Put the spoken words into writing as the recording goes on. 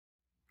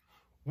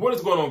What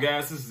is going on,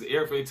 guys? This is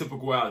Eric for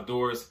Atypical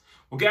Outdoors.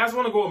 Well, guys, I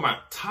want to go with my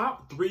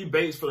top 3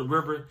 baits for the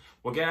river.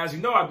 Well, guys,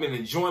 you know I've been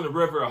enjoying the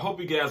river. I hope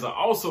you guys are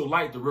also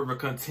like the river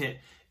content.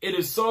 It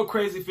is so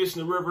crazy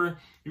fishing the river.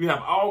 You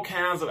have all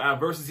kinds of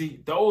adversity.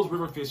 Those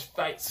river fish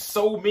fight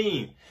so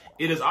mean.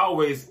 It is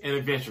always an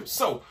adventure.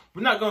 So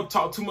we're not going to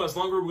talk too much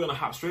longer. We're going to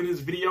hop straight into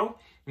this video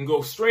and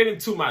go straight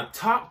into my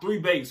top 3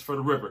 baits for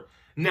the river.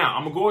 Now,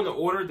 I'm going to go in the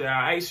order that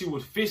I actually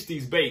would fish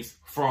these baits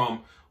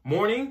from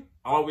morning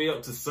all the way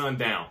up to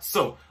sundown.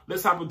 So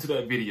let's hop into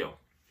that video.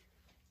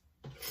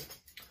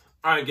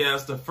 All right,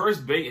 guys, the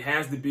first bait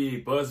has to be a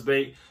buzz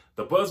bait.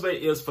 The buzz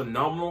bait is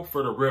phenomenal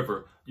for the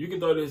river. You can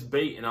throw this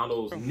bait in all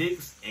those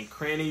nicks and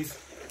crannies.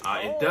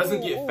 It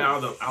doesn't get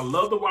fouled up. I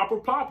love the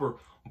whopper plopper,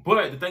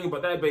 but the thing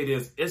about that bait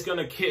is it's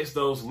gonna catch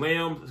those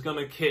limbs. It's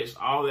gonna catch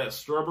all that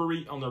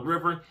shrubbery on the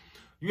river.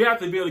 You have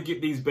to be able to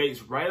get these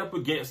baits right up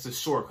against the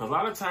shore, because a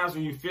lot of times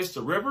when you fish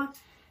the river,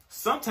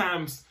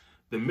 sometimes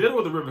the middle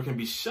of the river can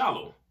be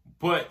shallow,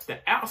 but the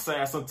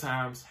outside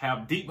sometimes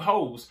have deep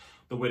holes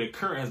the way the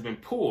current has been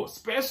pulled,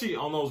 especially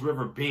on those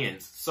river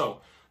bends. So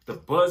the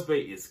buzz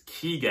bait is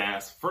key,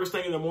 guys. First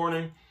thing in the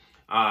morning,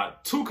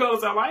 2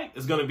 colors I like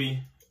is gonna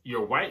be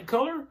your white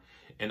color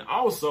and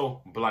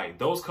also black.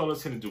 Those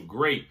colors tend to do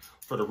great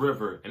for the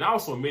river and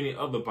also many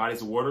other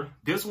bodies of water.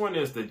 This one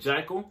is the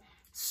Jackal,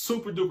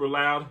 super duper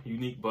loud,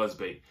 unique buzz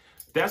bait.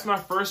 That's my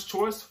first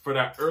choice for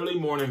that early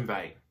morning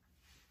bait.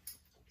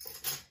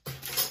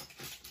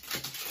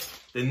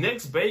 The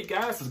next bait,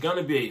 guys, is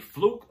gonna be a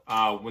fluke.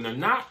 When they're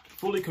not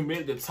fully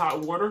committed to top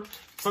water,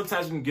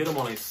 sometimes you can get them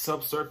on a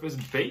subsurface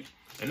bait,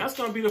 and that's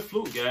gonna be the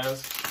fluke,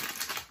 guys.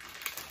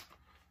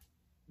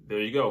 There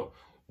you go.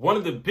 One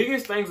of the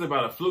biggest things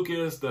about a fluke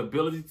is the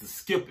ability to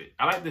skip it.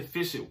 I like to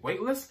fish it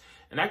weightless,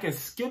 and I can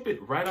skip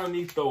it right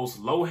underneath those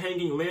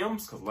low-hanging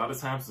limbs, because a lot of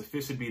times the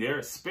fish should be there,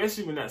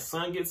 especially when that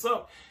sun gets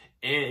up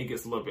and it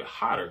gets a little bit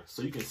hotter.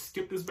 So you can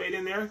skip this bait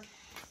in there,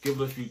 give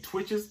it a few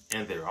twitches,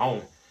 and they're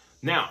on.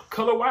 Now,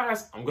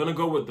 color-wise, I'm going to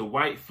go with the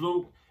white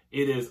fluke.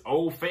 It is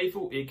Old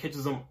Faithful. It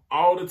catches them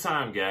all the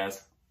time,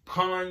 guys.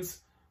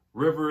 Ponds,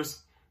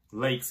 rivers,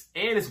 lakes,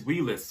 and it's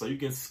weedless, so you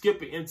can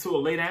skip it into a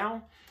lay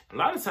down. A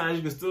lot of times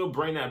you can still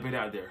bring that bait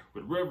out there.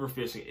 With river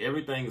fishing,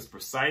 everything is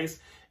precise,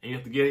 and you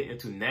have to get it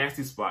into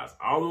nasty spots.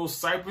 All those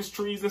cypress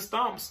trees and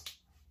stumps,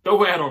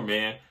 throw at them,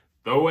 man.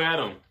 Throw at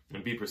them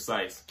and be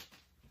precise.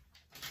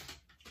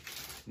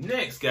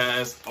 Next,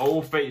 guys,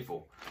 Old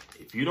Faithful.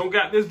 If you don't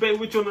got this bait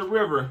with you on the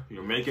river,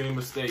 you're making a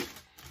mistake.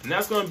 And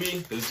that's going to be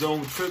the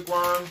Zoom Trick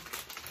Worm,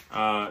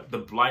 the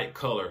blight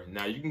color.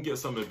 Now, you can get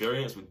some of the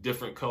variants with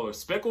different color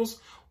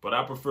speckles, but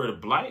I prefer the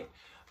blight.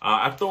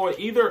 I throw it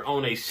either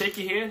on a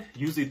shaky head,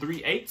 usually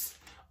 3/8,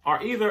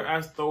 or either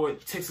I throw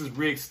it Texas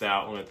rig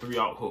style on a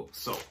 3/0 hook.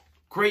 So,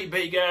 great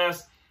bait,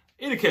 guys.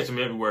 It'll catch them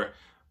everywhere.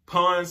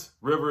 Ponds,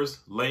 rivers,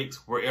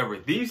 lakes, wherever.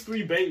 These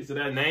 3 baits that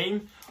I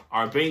named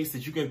are baits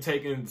that you can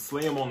take and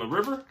slay them on the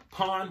river,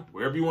 pond,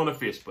 wherever you want to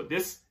fish. But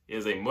this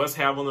is a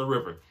must-have on the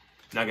river.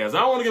 Now, guys,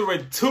 I don't want to give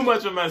away too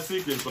much of my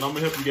secrets, but I'm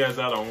going to help you guys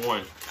out on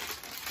one.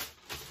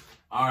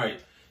 All right,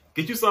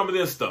 get you some of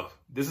this stuff.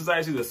 This is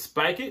actually the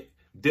Spike It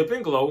Dip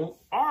and Glow,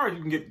 or you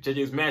can get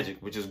JJ's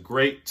Magic, which is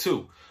great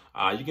too.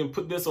 You can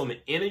put this on the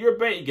end of your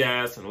bait,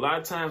 guys, and a lot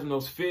of times when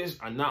those fish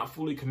are not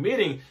fully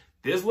committing,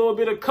 this little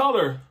bit of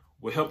color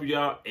will help you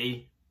out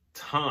a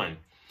ton.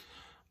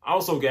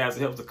 Also, guys,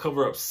 it helps to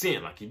cover up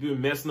scent. Like if you've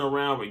been messing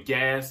around with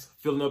gas,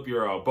 filling up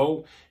your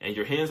boat, and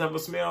your hands have a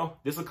smell,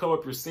 this will cover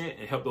up your scent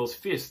and help those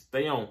fish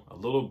stay on a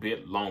little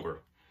bit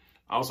longer.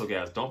 Also,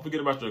 guys, don't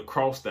forget about your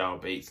cross style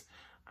baits.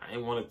 I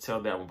didn't want to tell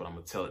that one, but I'm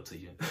going to tell it to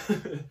you.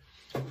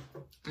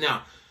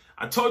 Now,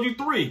 I told you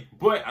 3,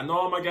 but I know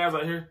all my guys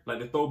out here like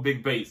to throw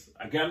big baits.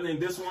 I got to name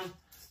this one,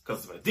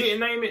 because if I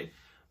didn't name it,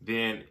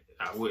 then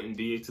I wouldn't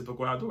be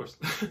Atypical Outdoors.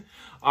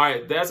 All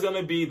right, that's going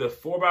to be the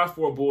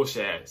 4x4 bull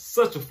shad.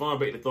 Such a fun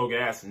bait to throw,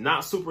 guys.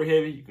 Not super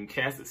heavy. You can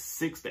cast it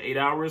 6 to 8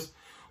 hours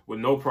with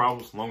no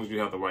problems as long as you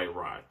have the right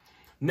rod.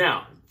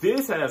 Now,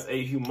 this has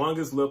a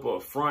humongous lip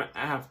up front.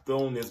 I have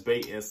thrown this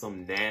bait in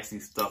some nasty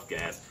stuff,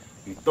 guys.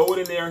 You throw it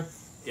in there,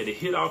 it'll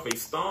hit off a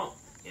stump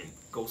and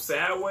go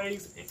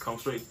sideways and come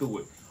straight through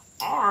it.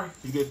 Or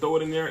you can throw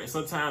it in there and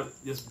sometimes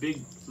this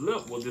big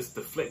lip will just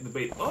deflect the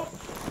bait up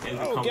and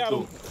it'll come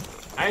through.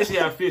 I actually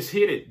have fish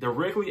hit it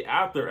directly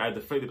after I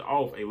deflected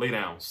off a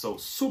laydown. So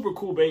super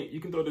cool bait. You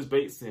can throw this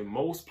bait in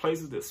most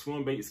places that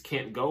swim baits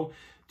can't go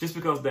just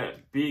because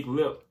that big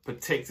lip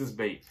protects this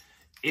bait.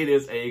 It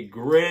is a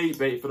great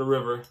bait for the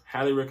river.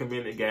 Highly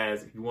recommend it,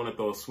 guys, if you want to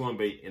throw a swim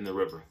bait in the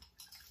river.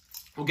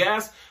 Well,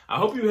 guys, I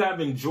hope you have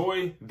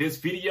enjoyed this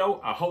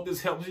video. I hope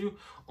this helps you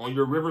on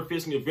your river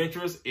fishing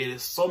adventures. It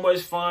is so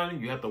much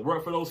fun. You have to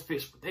work for those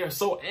fish, but they are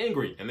so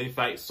angry and they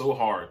fight so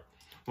hard.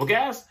 Well,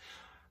 guys,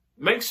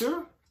 make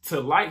sure to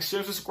like,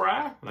 share,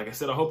 subscribe. Like I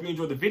said, I hope you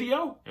enjoyed the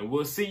video, and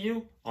we'll see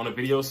you on a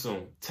video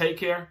soon. Take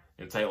care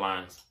and tight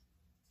lines.